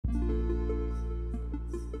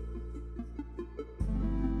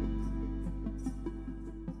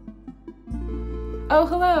Oh,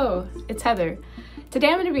 hello, it's Heather. Today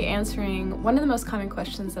I'm going to be answering one of the most common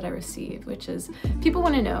questions that I receive, which is people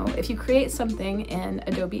want to know if you create something in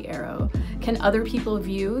Adobe Aero, can other people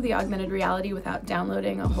view the augmented reality without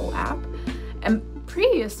downloading a whole app? And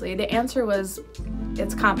previously the answer was,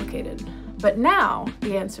 it's complicated. But now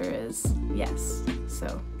the answer is yes.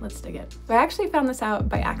 So let's dig in. I actually found this out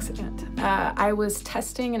by accident. I was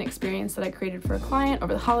testing an experience that I created for a client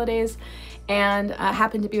over the holidays and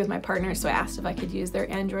happened to be with my partner, so I asked if I could use their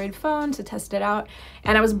Android phone to test it out,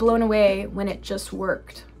 and I was blown away when it just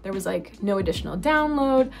worked. There was like no additional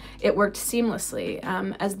download. It worked seamlessly,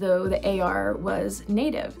 as though the AR was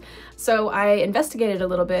native. So I investigated a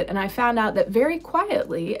little bit and I found out that very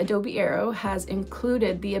quietly, Adobe Aero has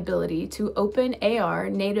included the ability to open AR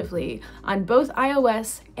natively on both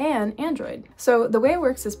iOS and Android. So the way it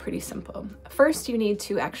works is pretty simple. First, you need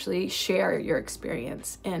to actually share your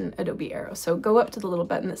experience in Adobe Aero. So go up to the little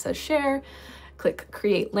button that says share, click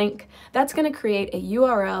create link. That's going to create a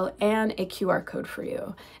URL and a QR code for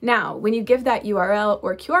you. Now, when you give that URL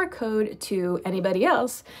or QR code to anybody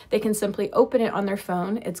else, they can simply open it on their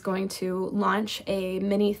phone. It's going to launch a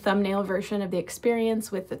mini thumbnail version of the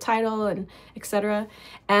experience with the title and etc.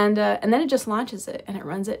 And then it just launches it and it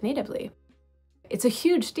runs it natively. It's a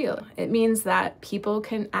huge deal. It means that people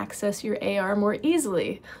can access your AR more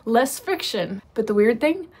easily, less friction. But the weird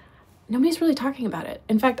thing, nobody's really talking about it.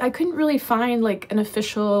 In fact, I couldn't really find like an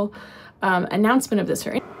official announcement of this.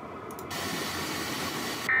 We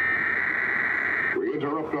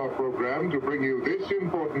interrupt our program to bring you this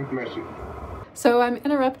important message. So I'm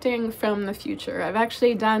interrupting from the future. I've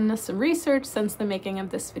actually done some research since the making of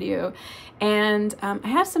this video, and I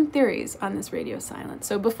have some theories on this radio silence.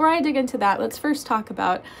 So before I dig into that, let's first talk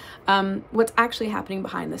about what's actually happening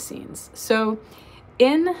behind the scenes. So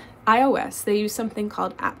in iOS, they use something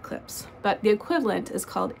called app clips, but the equivalent is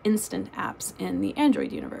called instant apps in the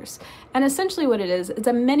Android universe. And essentially what it is, it's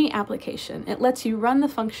a mini application. It lets you run the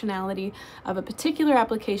functionality of a particular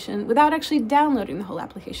application without actually downloading the whole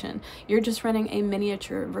application. You're just running a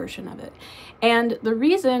miniature version of it. And the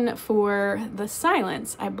reason for the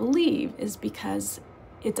silence, I believe, is because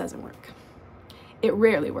it doesn't work. It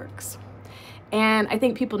rarely works. And I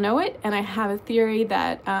think people know it, and I have a theory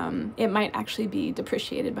that it might actually be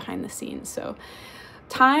depreciated behind the scenes. So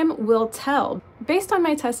time will tell. Based on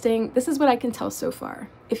my testing, this is what I can tell so far.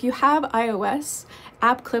 If you have iOS,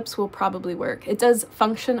 app clips will probably work. It does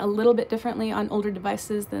function a little bit differently on older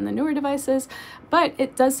devices than the newer devices, but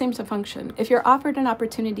it does seem to function. If you're offered an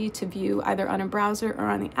opportunity to view either on a browser or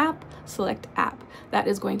on the app, select app. That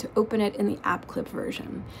is going to open it in the app clip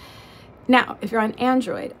version. Now, if you're on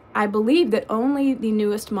Android, I believe that only the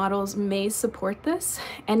newest models may support this,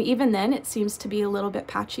 and even then it seems to be a little bit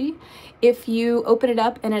patchy. If you open it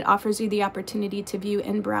up and it offers you the opportunity to view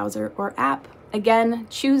in browser or app, again,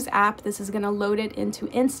 choose app. This is going to load it into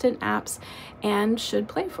instant apps and should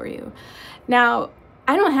play for you. Now,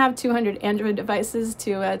 I don't have 200 Android devices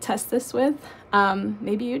to test this with.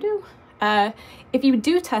 Maybe you do. If you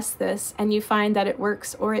do test this and you find that it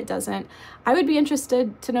works or it doesn't, I would be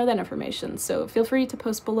interested to know that information. So feel free to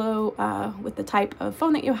post below with the type of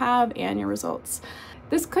phone that you have and your results.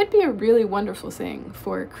 This could be a really wonderful thing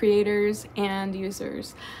for creators and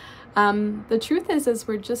users. The truth is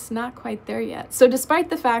we're just not quite there yet. So despite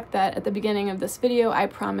the fact that at the beginning of this video, I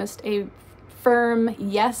promised a firm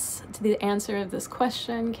yes to the answer of this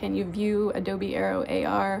question, can you view Adobe Aero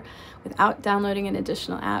AR without downloading an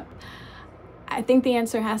additional app? I think the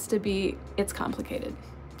answer has to be, it's complicated.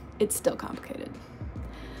 It's still complicated.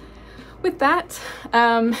 With that,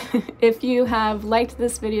 if you have liked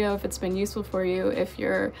this video, if it's been useful for you, if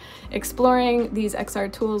you're exploring these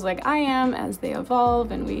XR tools like I am as they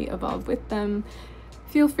evolve and we evolve with them,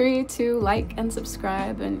 feel free to like and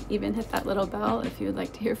subscribe and even hit that little bell if you would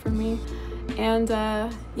like to hear from me. And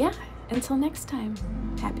yeah, until next time,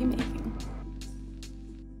 happy making.